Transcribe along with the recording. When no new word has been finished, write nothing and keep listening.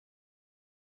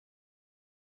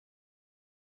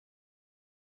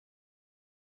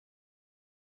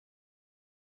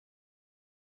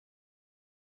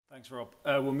Thanks, Rob.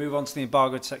 We'll move on to the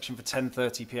embargoed section for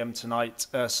 10:30 p.m. tonight.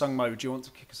 Sungmo, do you want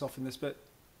to kick us off in this bit?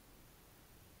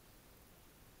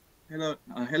 Hello,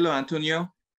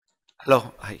 Antonio.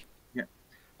 Hello, hi.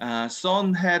 Yeah,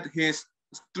 Son had his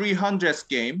 300th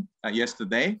game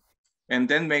yesterday, and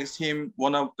that makes him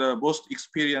one of the most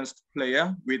experienced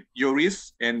player with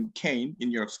Lloris and Kane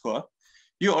in your squad.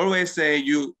 You always say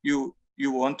you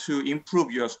want to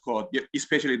improve your squad,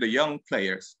 especially the young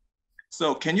players.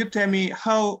 So can you tell me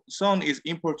how Son is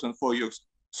important for your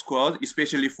squad,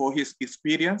 especially for his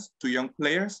experience to young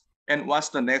players, and what's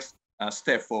the next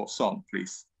step for Son,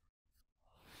 please?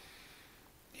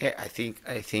 Yeah, I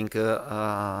think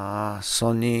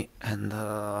Sonny and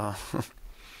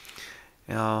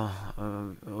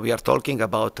we are talking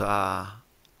about a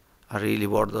really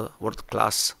world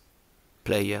class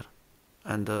player,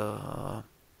 and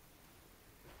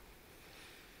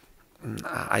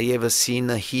I have seen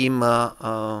him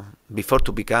before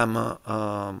to become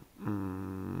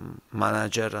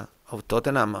manager of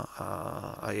Tottenham.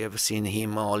 I have seen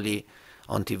him only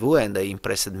on TV, and he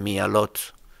impressed me a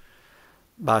lot.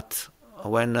 But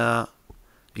when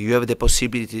you have the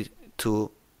possibility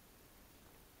to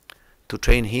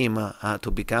train him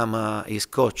to become his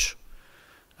coach,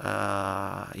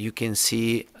 you can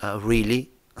see really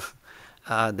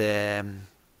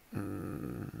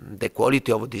the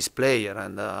quality of this player,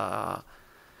 and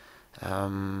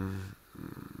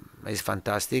it's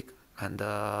fantastic. And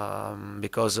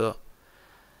because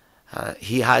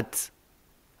he had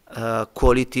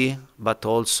quality, but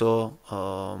also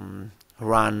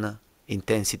run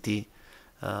intensity,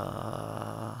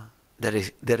 the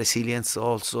resilience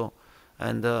also,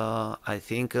 and I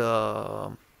think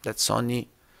that Sonny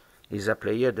is a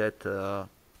player that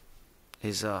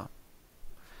is a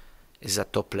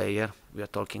top player. We are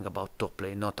talking about top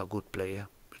player, not a good player.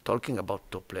 We're talking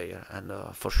about top player, and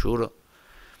for sure,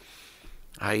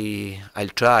 I'll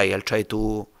try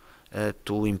to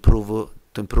improve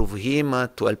him,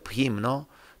 to help him,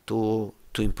 to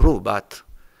improve, but.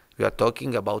 We are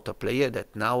talking about a player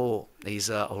that now is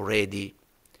already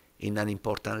in an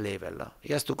important level.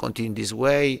 He has to continue this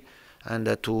way, and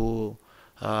to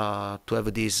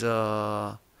have this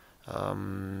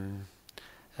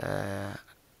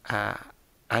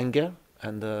anger,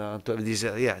 and to have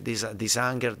this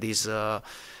anger,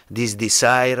 this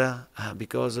desire,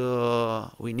 because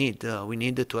we need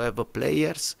to have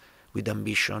players with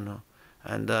ambition,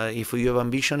 and if you have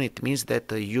ambition, it means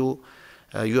that you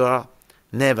are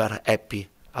never happy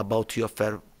about your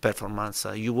performance.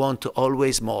 You want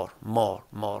always more,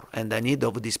 and I need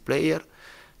of this player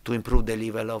to improve the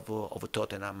level of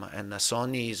Tottenham. And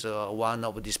Sonny is one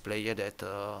of these players that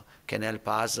can help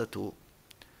us to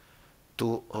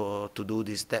do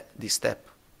this step.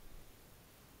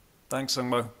 Thanks,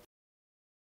 Sungmo.